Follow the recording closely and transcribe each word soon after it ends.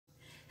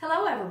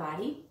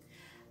everybody,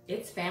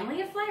 it's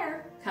Family of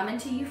Flair coming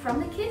to you from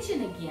the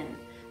kitchen again.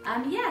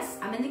 Yes,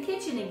 I'm in the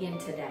kitchen again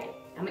today.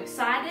 I'm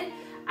excited.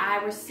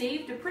 I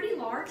received a pretty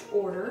large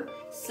order,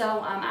 so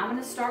I'm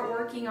going to start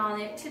working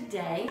on it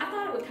today. I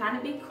thought it would kind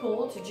of be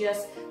cool to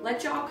just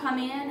let y'all come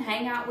in,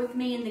 hang out with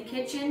me in the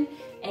kitchen,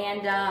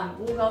 and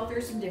we'll go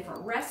through some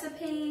different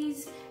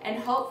recipes, and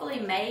hopefully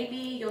maybe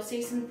you'll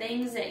see some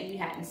things that you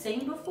hadn't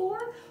seen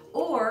before.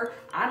 Or,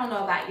 I don't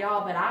know about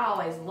y'all, but I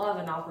always love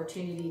an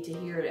opportunity to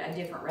hear a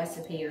different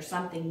recipe or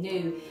something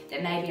new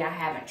that maybe I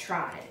haven't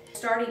tried.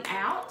 Starting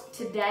out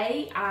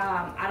today,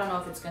 I don't know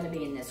if it's going to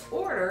be in this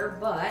order,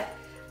 but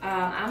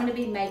I'm going to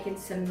be making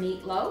some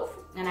meatloaf.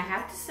 And I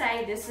have to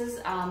say, this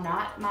is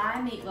not my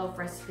meatloaf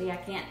recipe. I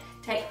can't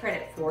take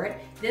credit for it.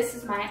 This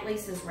is my Aunt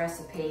Lisa's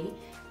recipe,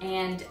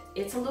 and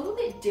it's a little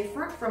bit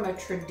different from a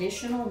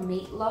traditional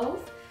meatloaf,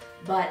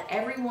 but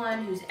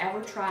everyone who's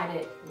ever tried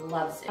it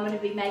loves it. I'm going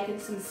to be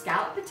making some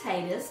scalloped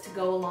potatoes to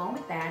go along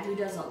with that. Who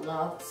doesn't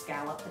love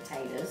scalloped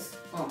potatoes?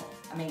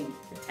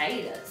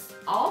 Potatoes.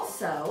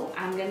 Also,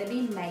 I'm going to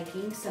be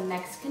making some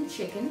Mexican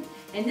chicken,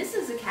 and this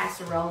is a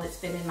casserole that's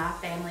been in my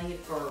family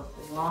for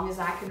as long as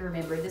I can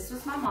remember. This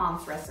was my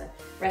mom's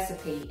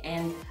recipe,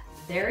 and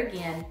there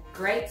again,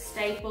 great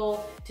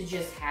staple to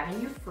just have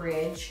in your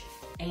fridge.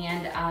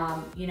 And,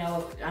 you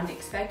know, if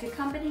unexpected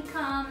company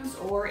comes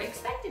or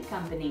expected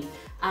company,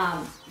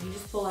 you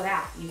just pull it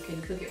out. You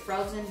can cook it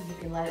frozen, you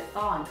can let it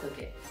thaw and cook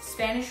it.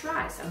 Spanish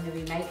rice, I'm gonna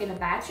be making a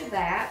batch of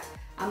that.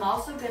 I'm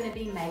also gonna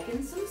be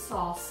making some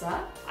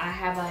salsa. I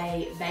have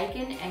a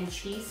bacon and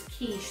cheese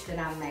quiche that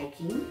I'm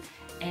making.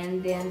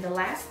 And then the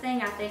last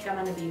thing I think I'm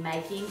gonna be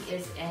making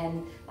is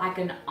an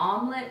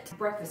omelet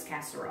breakfast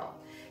casserole.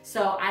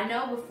 So I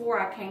know before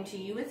I came to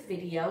you with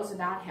videos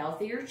about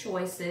healthier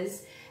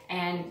choices,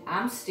 and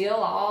I'm still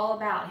all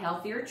about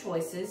healthier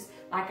choices.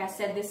 Like I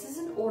said, this is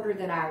an order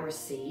that I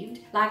received.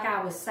 Like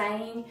I was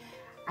saying,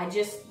 I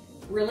just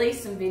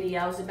released some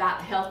videos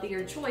about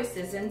healthier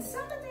choices, and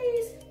some of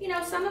these, you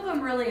know, some of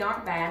them really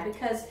aren't bad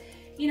because,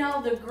 you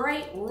know, the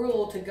great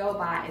rule to go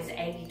by is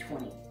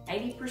 80-20.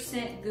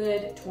 80%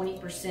 good,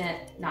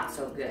 20% not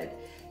so good.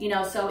 You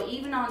know, so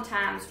even on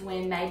times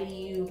when maybe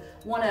you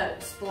want to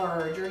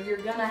splurge, or you're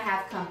gonna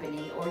have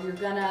company, or you're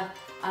gonna,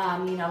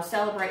 you know,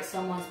 celebrate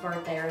someone's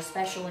birthday or a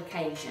special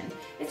occasion,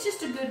 it's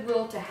just a good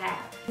rule to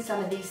have.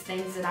 Some of these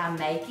things that I'm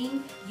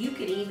making, you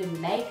could even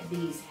make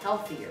these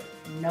healthier,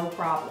 no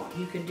problem.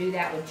 You could do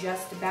that with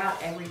just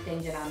about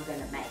everything that I'm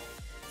gonna make.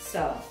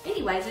 So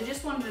anyways, I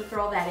just wanted to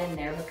throw that in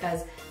there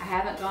because I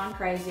haven't gone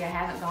crazy, I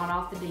haven't gone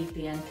off the deep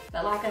end.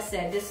 But like I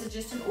said, this is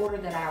just an order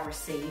that I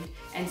received,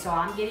 and so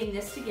I'm getting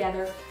this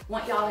together.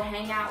 Want y'all to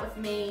hang out with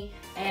me,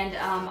 and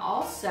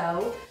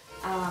also,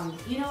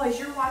 you know, as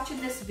you're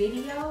watching this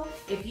video,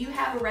 if you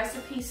have a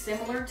recipe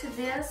similar to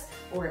this,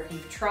 or if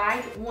you've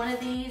tried one of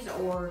these,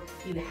 or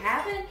you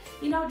haven't,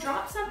 you know,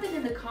 drop something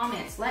in the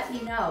comments. Let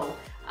me know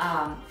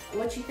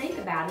what you think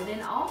about it.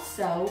 And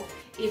also,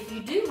 if you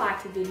do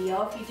like the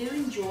video, if you do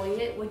enjoy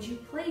it, would you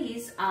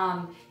please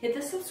hit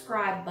the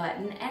subscribe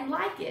button and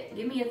like it.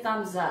 Give me a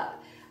thumbs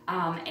up,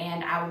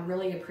 and I would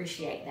really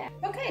appreciate that.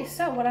 Okay,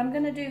 so what I'm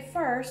gonna do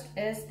first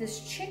is this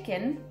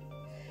chicken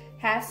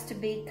has to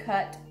be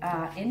cut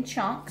in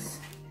chunks.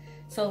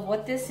 So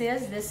what this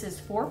is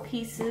 4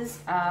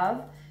 pieces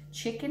of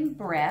chicken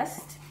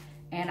breast,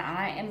 and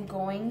I am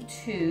going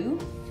to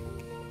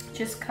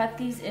just cut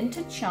these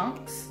into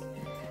chunks.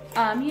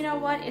 You know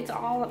what, it's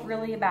all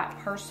really about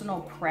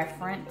personal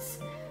preference.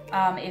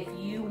 If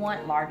you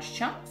want large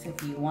chunks,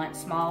 if you want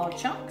small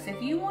chunks,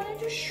 if you wanted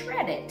to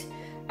shred it,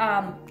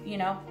 you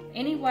know,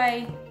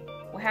 anyway,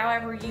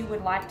 however you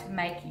would like to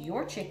make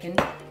your chicken,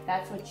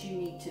 that's what you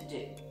need to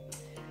do.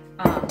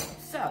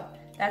 So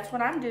that's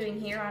what I'm doing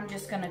here. I'm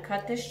just gonna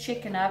cut this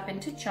chicken up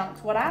into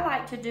chunks. What I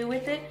like to do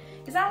with it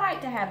is I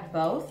like to have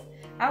both.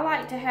 I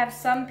like to have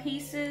some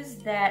pieces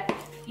that,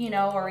 you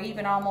know, are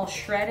even almost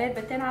shredded,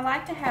 but then I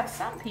like to have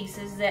some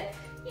pieces that,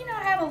 you know,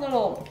 have a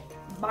little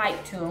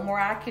bite to them where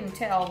I can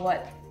tell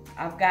what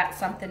I've got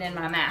something in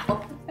my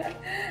mouth.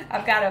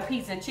 I've got a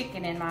piece of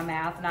chicken in my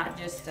mouth, not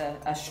just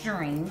a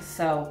string.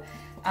 So,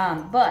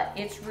 but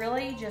it's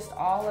really just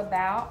all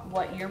about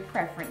what your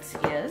preference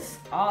is.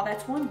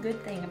 That's one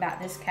good thing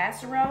about this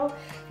casserole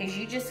is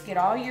you just get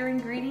all your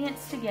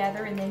ingredients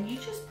together and then you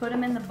just put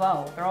them in the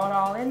bowl. Throw it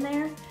all in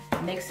there,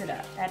 mix it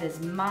up. That is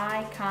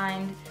my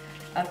kind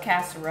of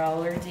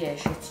casserole or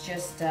dish. It's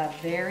just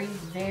very,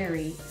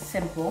 very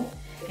simple.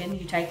 And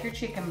you take your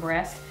chicken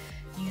breast,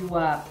 you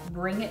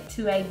bring it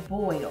to a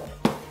boil.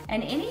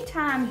 And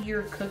anytime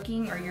you're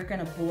cooking or you're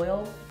gonna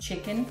boil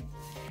chicken,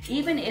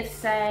 even if,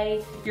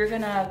 say, you're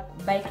gonna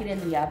bake it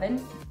in the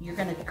oven, you're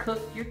gonna cook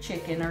your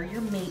chicken or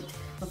your meat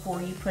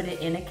before you put it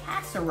in a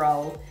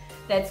casserole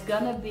that's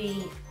gonna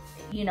be,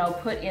 you know,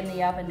 put in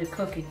the oven to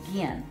cook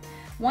again.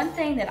 One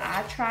thing that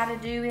I try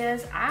to do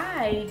is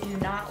I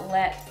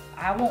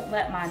won't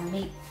let my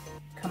meat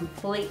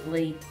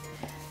completely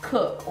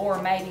cook,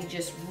 or maybe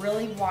just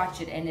really watch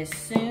it, and as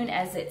soon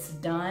as it's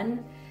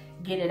done,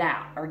 get it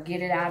out or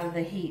get it out of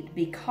the heat,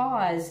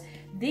 because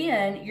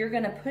then you're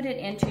gonna put it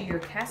into your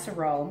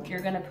casserole, you're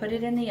gonna put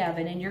it in the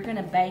oven, and you're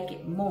gonna bake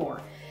it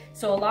more.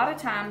 So a lot of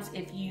times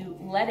if you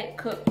let it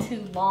cook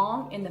too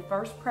long in the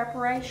first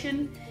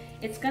preparation,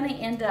 it's gonna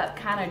end up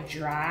kind of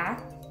dry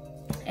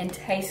and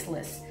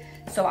tasteless.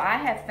 So I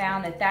have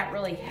found that that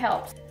really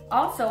helps.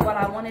 Also, what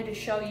I wanted to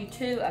show you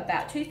too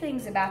about two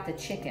things about the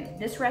chicken.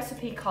 This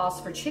recipe calls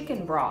for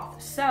chicken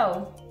broth.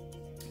 So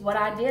what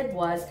I did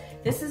was,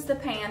 this is the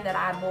pan that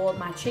I boiled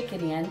my chicken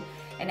in,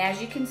 and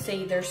as you can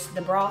see,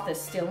 the broth is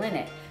still in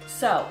it.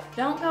 So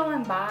don't go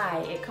and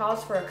buy, it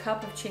calls for a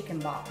cup of chicken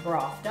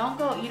broth.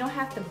 You don't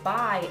have to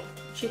buy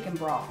chicken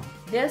broth.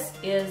 This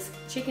is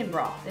chicken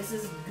broth. This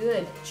is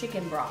good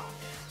chicken broth.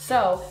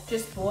 So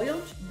just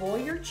boil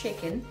your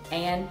chicken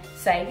and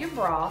save your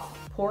broth.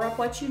 Pour up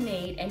what you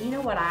need, and you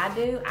know what I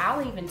do?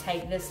 I'll even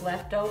take this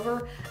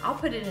leftover, I'll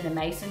put it in a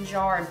mason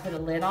jar and put a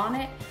lid on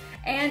it.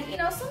 And you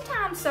know,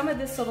 sometimes some of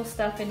this little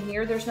stuff in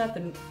here, there's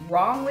nothing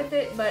wrong with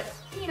it, but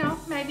you know,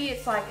 maybe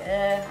it's like,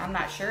 I'm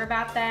not sure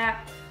about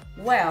that.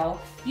 Well,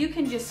 you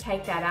can just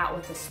take that out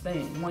with a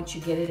spoon once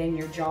you get it in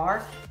your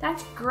jar.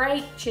 That's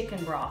great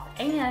chicken broth.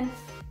 And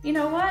you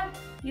know what?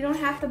 You don't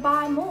have to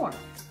buy more.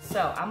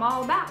 So I'm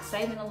all about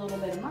saving a little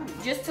bit of money.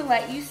 Just to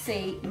let you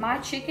see, my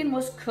chicken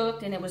was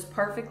cooked and it was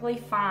perfectly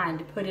fine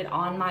to put it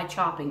on my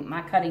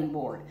cutting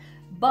board.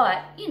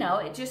 But, you know,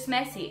 it's just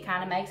messy. It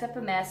kind of makes up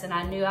a mess, and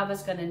I knew I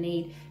was gonna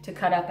need to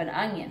cut up an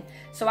onion.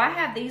 So I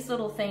have these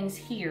little things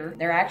here.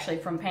 They're actually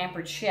from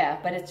Pampered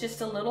Chef, but it's just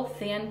a little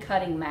thin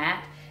cutting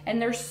mat.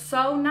 And they're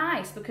so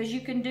nice because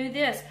you can do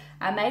this.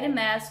 I made a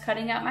mess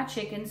cutting up my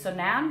chicken, so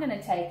now I'm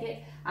gonna take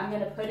it, I'm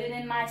gonna put it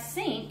in my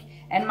sink,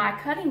 and my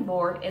cutting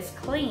board is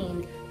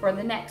clean for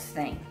the next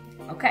thing.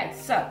 Okay,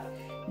 so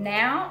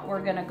now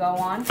we're gonna go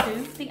on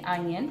to the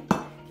onion.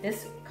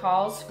 This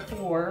calls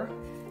for,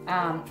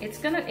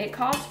 it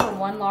calls for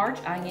 1 large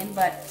onion,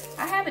 but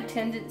I have a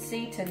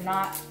tendency to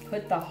not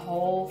put the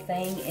whole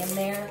thing in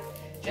there,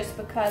 just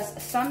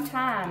because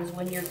sometimes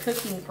when you're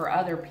cooking for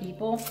other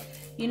people,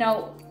 you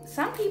know,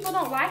 some people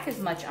don't like as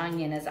much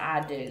onion as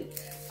I do.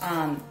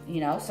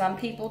 You know, some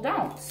people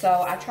don't.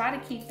 So I try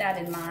to keep that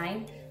in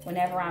mind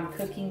whenever I'm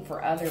cooking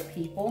for other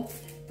people.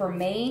 For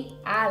me,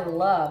 I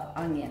love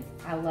onion.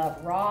 I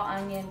love raw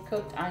onion,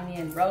 cooked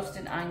onion,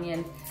 roasted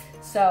onion.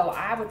 So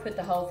I would put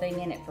the whole thing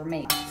in it for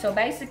me. So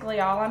basically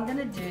all I'm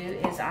gonna do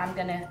is I'm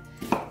gonna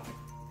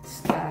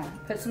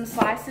put some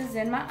slices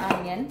in my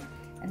onion,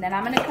 and then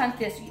I'm gonna cut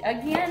this.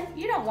 Again,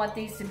 you don't want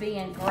these to be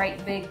in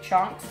great big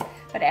chunks,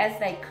 but as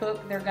they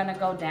cook, they're gonna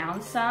go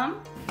down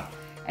some.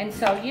 And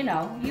so, you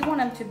know, you want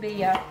them to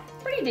be a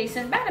pretty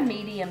decent, about a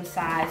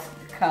medium-sized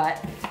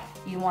cut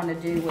you want to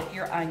do with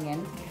your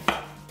onion.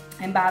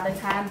 And by the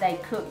time they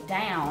cook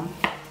down,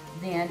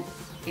 then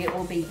it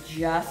will be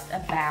just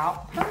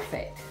about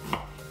perfect.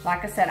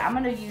 Like I said, I'm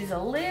going to use a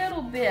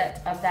little bit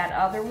of that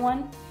other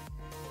one.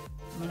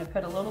 I'm going to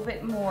put a little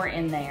bit more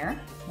in there.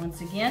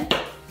 Once again,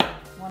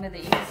 one of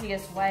the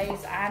easiest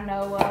ways I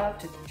know of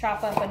to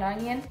chop up an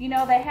onion. You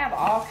know, they have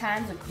all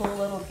kinds of cool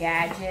little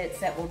gadgets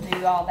that will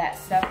do all that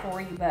stuff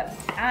for you, but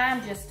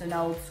I'm just an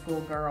old school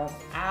girl.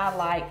 I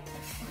like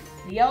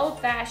the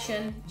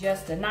old-fashioned,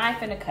 just a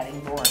knife and a cutting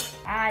board.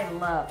 I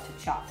love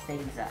to chop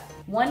things up.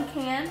 1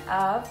 can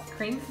of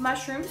cream of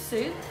mushroom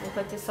soup. We'll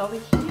put this over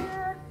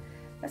here.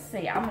 Let's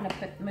see, I'm gonna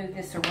move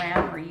this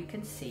around where you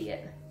can see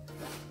it.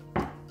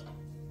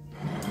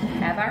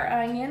 Have our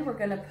onion. We're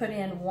gonna put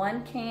in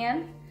 1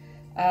 can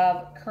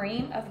of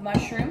cream of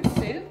mushroom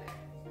soup.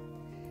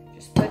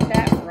 Just put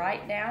that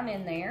right down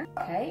in there.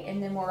 Okay,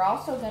 and then we're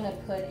also gonna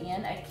put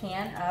in a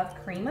can of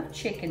cream of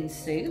chicken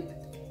soup.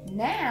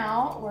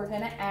 Now we're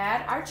gonna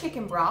add our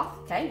chicken broth.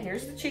 Okay,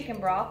 here's the chicken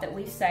broth that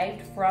we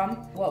saved from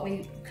what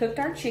we cooked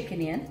our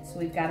chicken in. So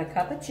we've got a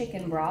cup of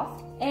chicken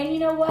broth. And you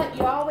know what?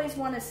 You always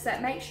want to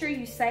make sure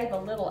you save a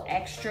little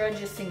extra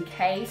just in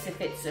case if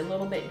it's a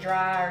little bit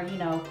dry, or you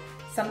know,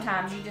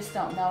 sometimes you just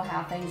don't know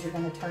how things are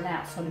gonna turn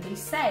out. So to be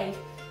safe,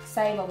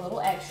 save a little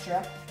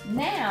extra.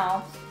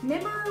 Now,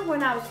 remember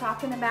when I was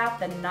talking about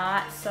the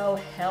not so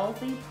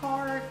healthy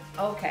part?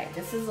 Okay,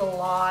 this is a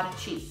lot of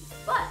cheese.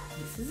 But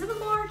this is a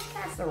large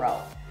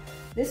casserole.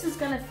 This is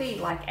gonna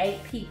feed like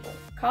 8 people.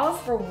 Calls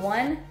for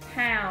 1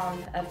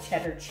 pound of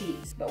cheddar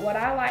cheese. But what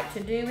I like to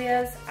do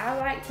is, I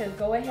like to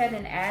go ahead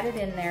and add it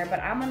in there,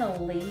 but I'm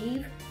gonna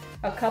leave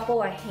a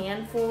couple of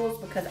handfuls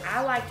because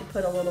I like to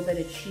put a little bit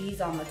of cheese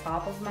on the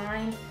top of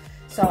mine.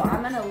 So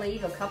I'm gonna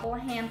leave a couple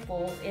of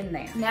handfuls in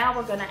there. Now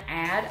we're gonna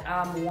add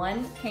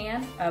 1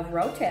 can of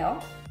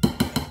Rotel.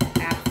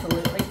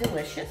 Absolutely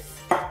delicious,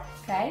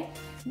 okay?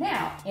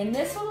 Now, in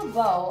this little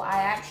bowl,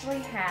 I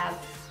actually have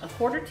a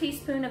 1/4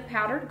 teaspoon of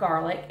powdered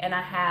garlic, and I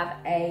have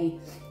a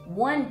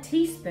 1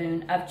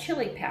 teaspoon of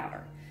chili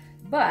powder.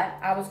 But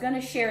I was going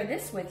to share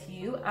this with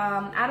you.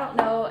 I don't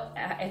know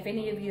if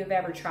any of you have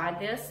ever tried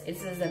this.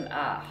 This is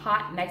a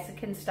hot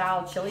Mexican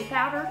style chili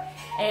powder,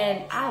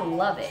 and I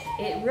love it.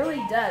 It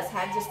really does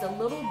have just a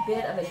little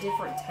bit of a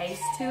different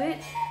taste to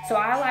it. So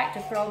I like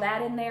to throw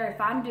that in there. If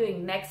I'm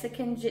doing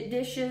Mexican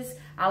dishes,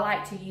 I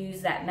like to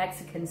use that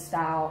Mexican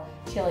style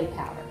chili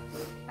powder.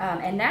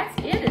 And that's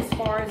it as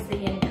far as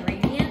the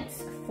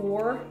ingredients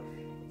for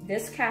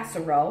this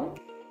casserole.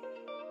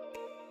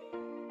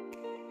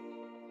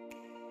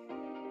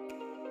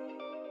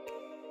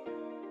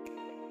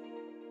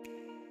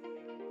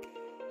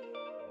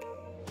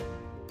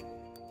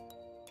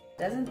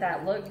 Doesn't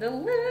that look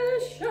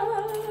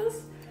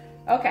delicious?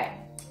 Okay,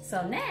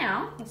 so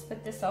now let's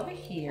put this over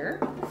here.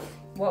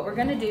 What we're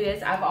gonna do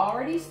is I've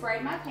already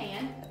sprayed my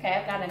pan. Okay,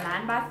 I've got a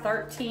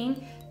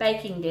 9x13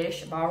 baking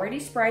dish. I've already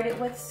sprayed it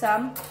with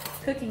some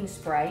cooking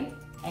spray.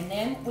 And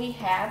then we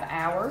have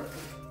our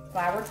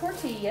flour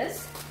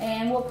tortillas,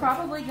 and we're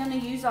probably gonna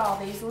use all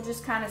these. We'll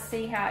just kind of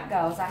see how it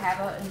goes. I have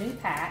a new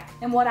pack.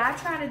 And what I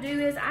try to do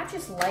is I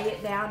just lay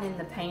it down in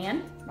the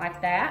pan like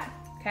that,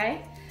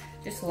 okay?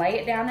 Just lay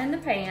it down in the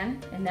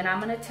pan, and then I'm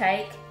gonna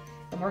take,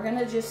 and we're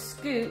gonna just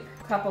scoop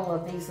a couple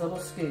of these little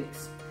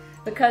scoops.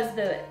 Because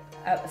the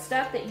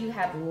stuff that you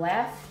have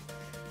left,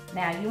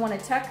 now you wanna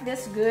tuck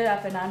this good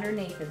up and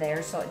underneath of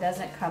there so it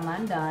doesn't come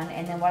undone.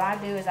 And then what I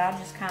do is I'll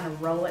just kind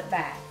of roll it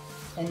back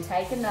and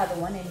take another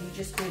one, and you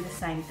just do the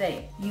same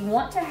thing. You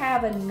want to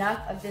have enough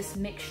of this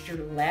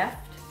mixture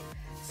left,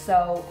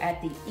 so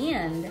at the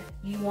end,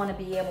 you wanna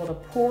be able to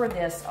pour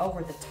this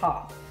over the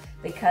top.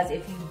 Because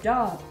if you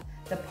don't,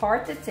 the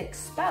part that's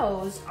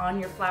exposed on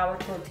your flour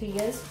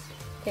tortillas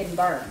can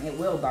burn. It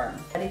will burn.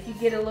 But if you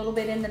get a little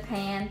bit in the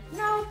pan,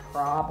 no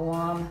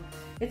problem.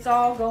 It's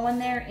all going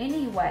there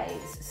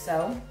anyways.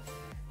 So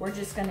we're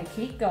just gonna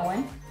keep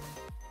going.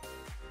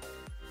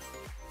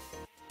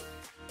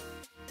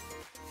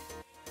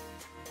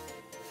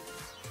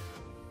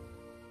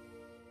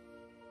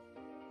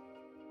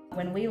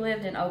 When we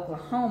lived in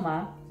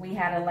Oklahoma, we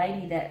had a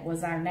lady that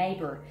was our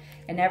neighbor,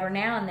 and every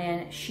now and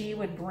then she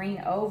would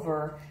bring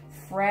over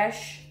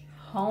fresh,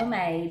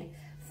 homemade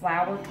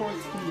flour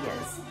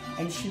tortillas,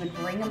 and she would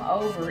bring them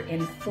over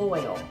in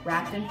foil,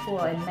 wrapped in foil,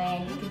 and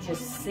man, you could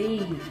just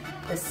see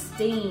the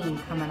steam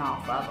coming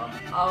off of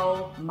them.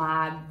 Oh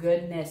my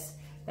goodness,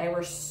 they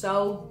were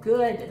so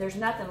good. There's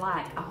nothing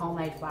like a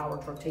homemade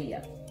flour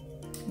tortilla.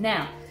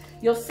 Now,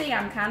 you'll see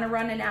I'm kind of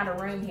running out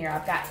of room here.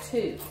 I've got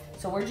two.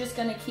 So we're just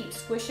gonna keep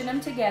squishing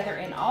them together.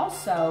 And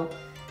also,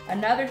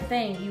 another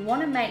thing, you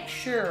wanna make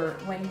sure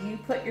when you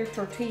put your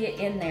tortilla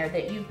in there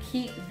that you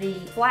keep the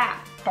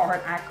flap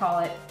part, I call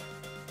it,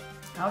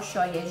 I'll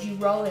show you as you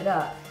roll it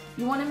up.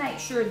 You wanna make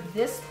sure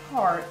this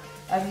part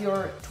of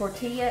your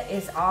tortilla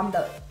is on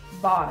the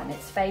bottom.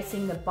 It's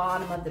facing the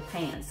bottom of the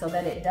pan so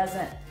that it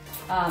doesn't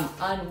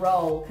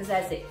unroll, because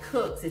as it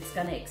cooks, it's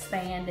gonna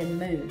expand and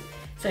move.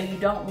 So you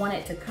don't want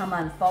it to come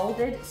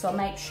unfolded. So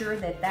make sure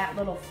that that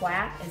little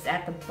flap is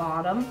at the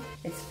bottom.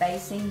 It's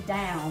facing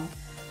down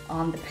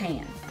on the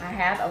pan. I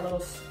have a little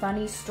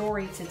funny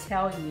story to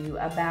tell you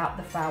about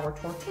the flour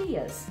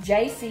tortillas.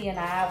 JC and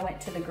I went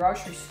to the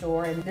grocery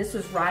store, and this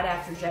was right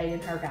after Jade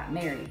and her got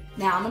married.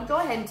 Now I'm gonna go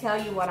ahead and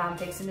tell you what I'm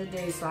fixing to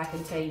do so I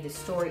can tell you the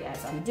story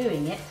as I'm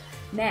doing it.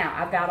 Now,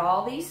 I've got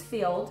all these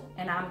filled,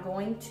 and I'm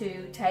going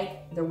to take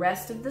the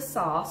rest of the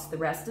sauce, the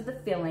rest of the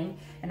filling,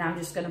 and I'm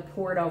just gonna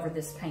pour it over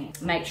this pan.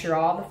 Make sure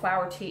all the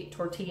flour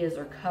tortillas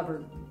are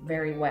covered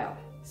very well.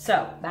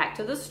 So, back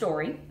to the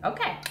story.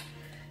 Okay,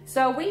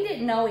 so we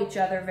didn't know each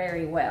other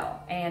very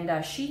well,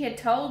 and she had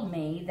told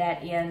me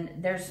that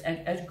there's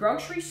a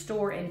grocery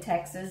store in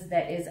Texas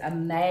that is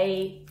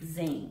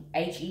amazing,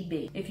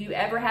 H-E-B. If you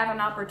ever have an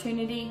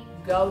opportunity,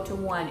 go to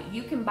one.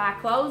 You can buy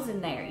clothes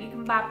in there. You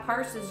can buy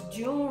purses,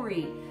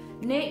 jewelry,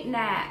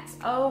 knickknacks.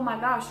 Oh my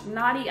gosh, I'm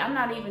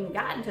not even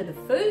gotten to the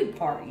food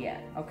part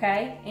yet,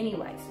 okay?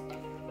 Anyways,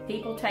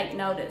 people take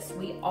notice.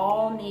 We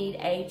all need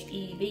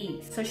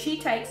H-E-B. So she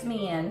takes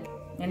me in,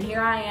 and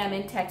here I am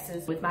in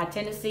Texas with my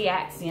Tennessee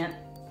accent.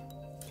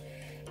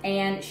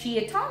 And she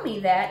had told me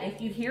that if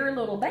you hear a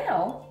little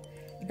bell,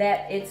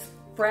 that it's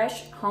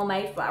fresh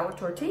homemade flour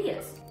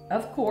tortillas.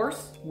 Of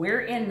course,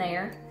 we're in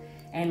there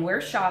and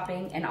we're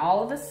shopping, and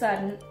all of a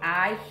sudden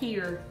I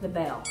hear the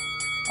bell.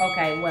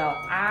 Okay, well,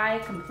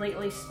 I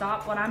completely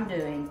stop what I'm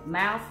doing,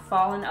 mouth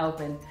falling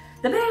open.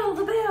 The bell,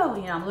 the bell.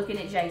 You know, I'm looking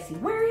at JC.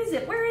 Where is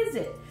it? Where is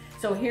it?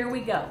 So here we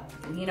go.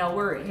 You know,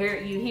 we're here.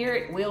 You hear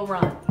it, we'll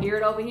run. Hear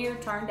it over here,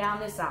 turn down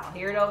this aisle.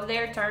 Hear it over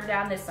there, turn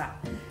down this aisle.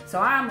 So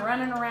I'm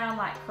running around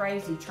like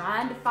crazy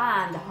trying to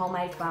find the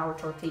homemade flour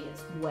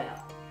tortillas.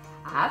 Well,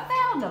 I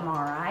found them,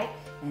 all right,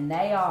 and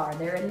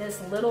they're in this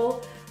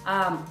little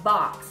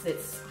box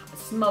that's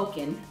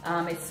smoking.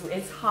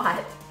 It's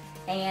hot,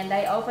 and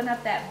they open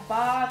up that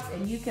box,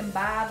 and you can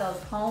buy those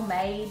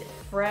homemade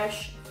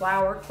fresh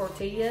flour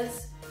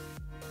tortillas.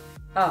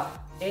 Oh,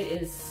 it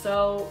is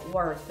so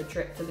worth the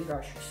trip to the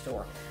grocery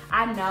store.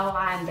 I know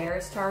I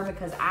embarrassed her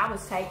because I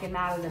was taking them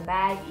out of the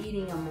bag,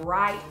 eating them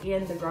right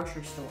in the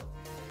grocery store.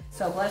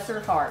 So bless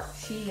her heart,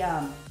 she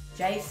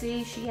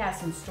JC, she has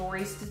some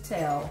stories to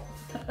tell.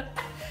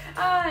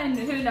 And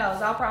who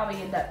knows, I'll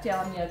probably end up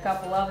telling you a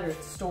couple other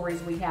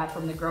stories we have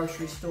from the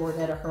grocery store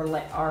that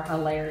are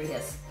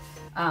hilarious.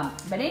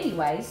 But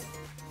anyways,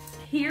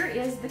 here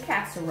is the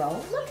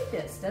casserole. Look at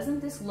this. Doesn't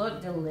this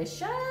look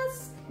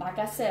delicious? Like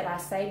I said, I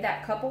saved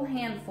that couple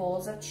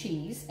handfuls of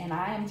cheese, and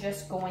I am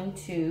just going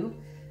to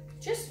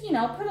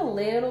put a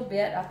little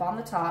bit up on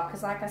the top,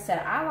 because like I said,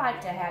 I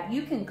like to have,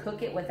 you can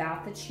cook it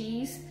without the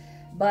cheese,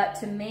 but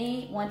to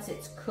me, once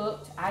it's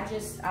cooked, I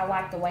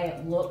like the way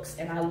it looks,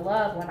 and I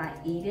love when I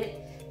eat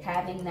it,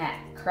 having that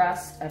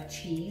crust of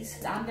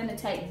cheese. I'm gonna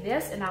take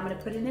this and I'm gonna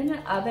put it in the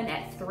oven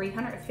at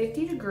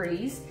 350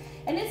 degrees,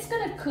 and it's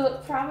gonna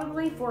cook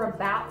probably for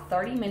about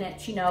 30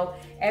 minutes. You know,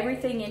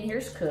 everything in here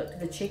is cooked.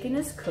 The chicken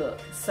is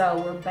cooked.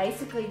 So we're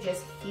basically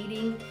just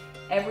heating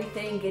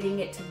everything, getting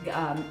it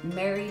to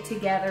marry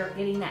together,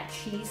 getting that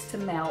cheese to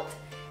melt,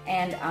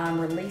 and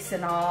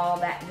releasing all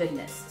that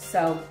goodness.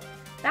 So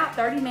about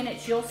 30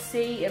 minutes, you'll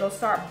see it'll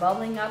start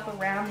bubbling up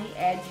around the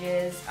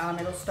edges.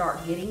 It'll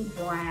start getting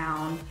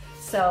brown.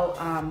 So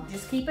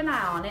just keep an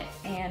eye on it,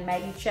 and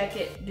maybe check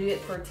it, do it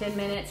for 10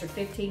 minutes or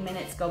 15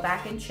 minutes, go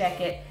back and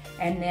check it.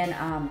 And then,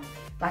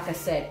 like I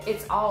said,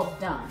 it's all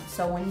done.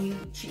 So when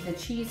the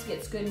cheese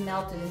gets good and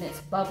melted and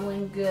it's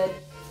bubbling good,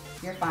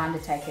 you're fine to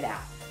take it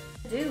out.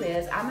 What I'm gonna do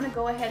is I'm gonna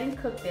go ahead and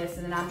cook this,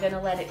 and then I'm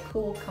gonna let it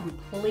cool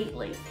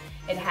completely.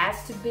 It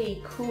has to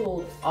be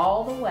cooled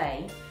all the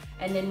way.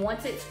 And then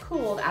once it's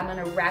cooled, I'm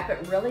gonna wrap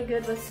it really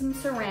good with some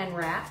saran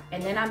wrap,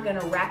 and then I'm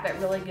gonna wrap it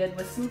really good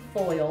with some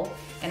foil,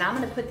 and I'm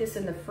gonna put this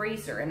in the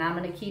freezer, and I'm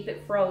gonna keep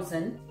it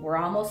frozen. We're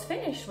almost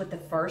finished with the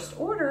first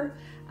order,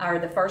 or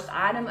the first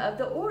item of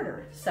the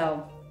order.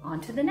 So on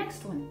to the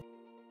next one.